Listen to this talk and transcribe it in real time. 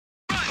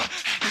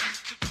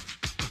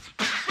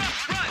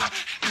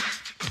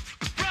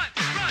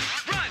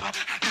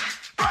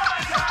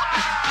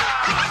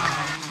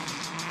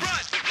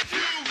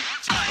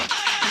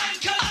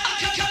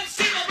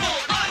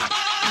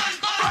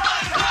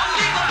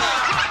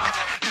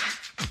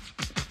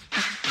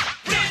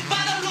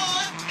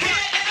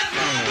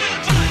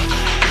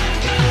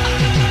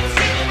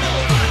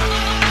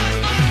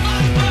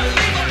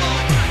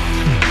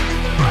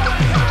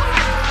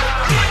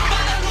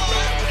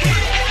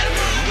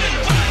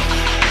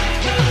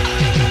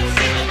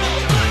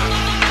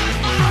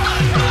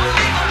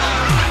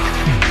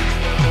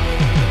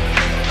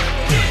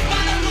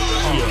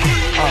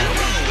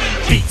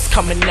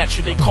coming at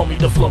you, they call me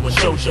the flow of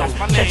JoJo.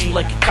 Catch you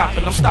like a cop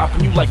and I'm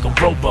stopping you like a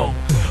robo.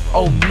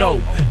 Oh no,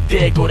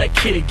 there go that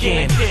kid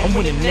again. I'm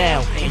winning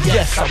now, and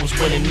yes, I was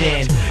winning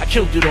then. I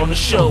killed it on the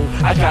show,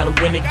 I gotta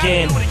win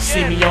again.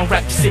 See me on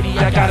Rap City,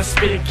 I gotta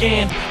spit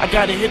again. I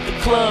gotta hit the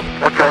club,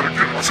 I gotta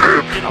get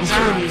tipped. I'm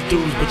killing these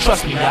dudes, but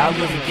trust me, I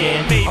live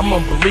again. I'm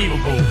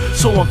unbelievable,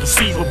 so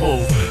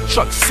unconceivable.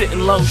 Trucks sitting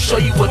low, show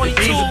you what the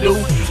D's do.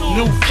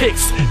 New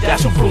kicks,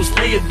 that's what Bruce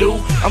Lee do.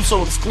 I'm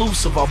so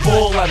exclusive, I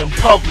ball out in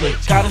public.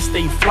 Gotta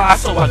stay fly,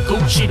 so I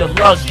Gucci the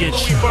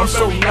luggage. I'm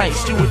so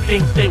nice, you would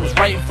think they was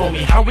writing for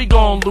me. How we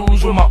gon'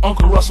 lose with my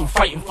Uncle Russell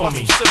fighting for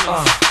me?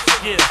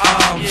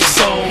 I'm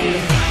so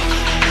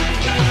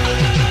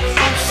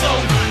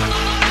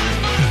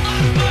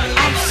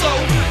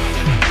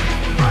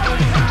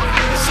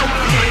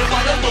here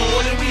by the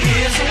Lord and we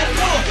here so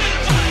poor.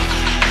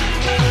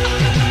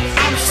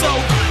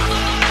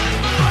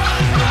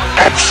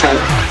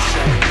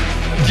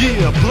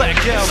 Yeah,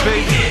 Blackout,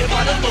 baby.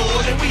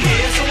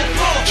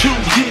 2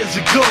 years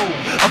ago,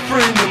 a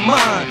friend of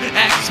mine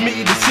asked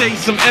me to say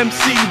some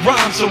MC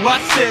rhyme, so I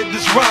said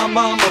this rhyme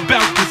I'm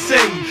about to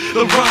say.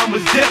 The rhyme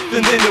was deaf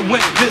and then it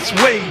went this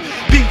way.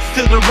 Beats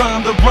to the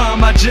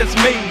rhyme I just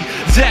made.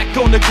 Zach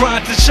on the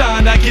grind to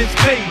shine, I get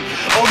paid.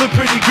 All the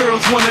pretty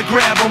girls wanna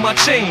grab on my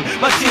chain.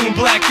 My team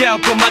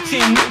Blackout, but my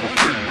team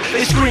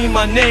they scream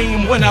my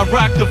name when I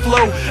rock the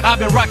flow. I've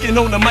been rocking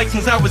on the mic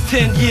since I was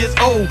 10 years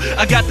old.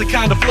 I got the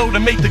kind of flow to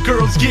make the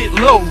girls get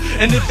low.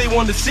 And if they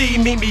want to see,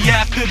 meet me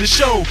after the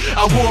show.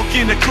 I walk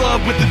in the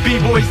club with the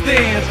B-boys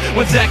dance.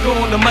 When Zach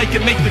on the mic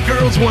and make the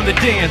girls want to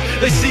dance.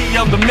 They see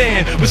I'm the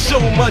man with so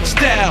much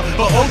style,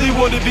 but all they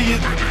want to be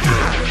is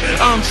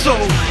I'm so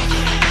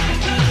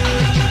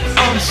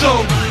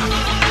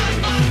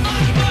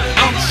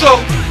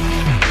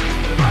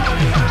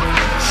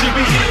see,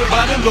 we here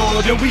by the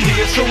Lord and we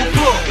here so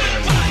applaud.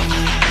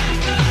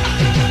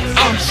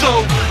 I'm so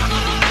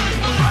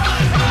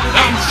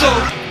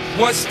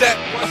one step,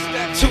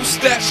 two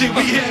steps. See,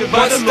 we here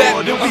by the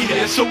Lord and we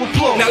here so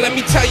applaud. Now let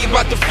me tell you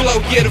about the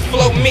flow. Yeah, the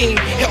flow mean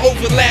it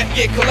overlap,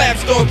 yeah,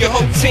 collapse, dog, your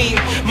whole team.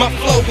 My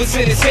flow was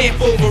in his hand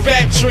for a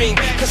rap dream,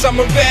 cause I'm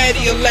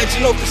already a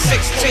legend over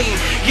 16.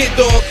 Yeah,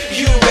 dog,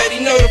 you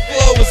already know the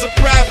flow is a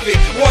profit.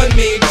 1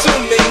 million, 2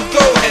 million,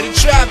 go ahead and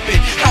drop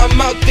it.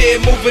 I'm out there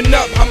moving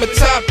up, I'm a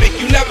topic.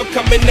 You never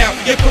coming out,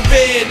 your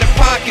career in the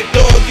pocket,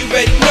 dog, you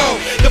already know.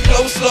 The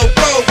flow slow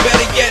go,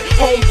 better yet,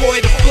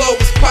 homeboy, the flow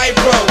is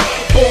pyro.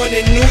 Born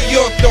in New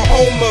York, the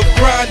home of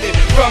grinding.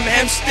 From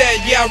Hempstead,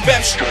 yeah, I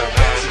rap.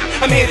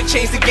 I'm here to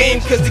change the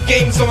game, cause the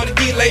game's on a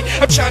delay.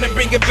 I'm trying to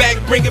bring it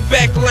back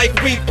like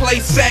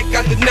replay. Zach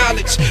got the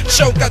knowledge,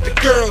 Show got the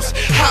girls,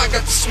 I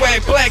got the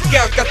swag,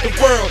 Blackout got the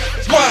world.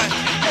 What?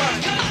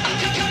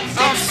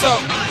 I'm so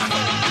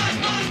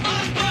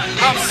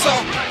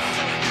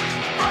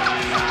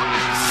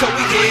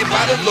we here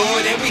by the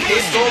Lord and we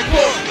here so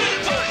poor.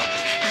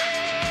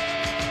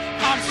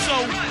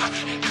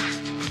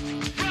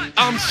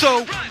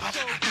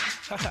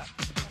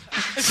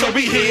 So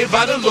we here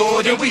by the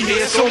Lord and we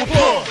here so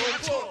poor.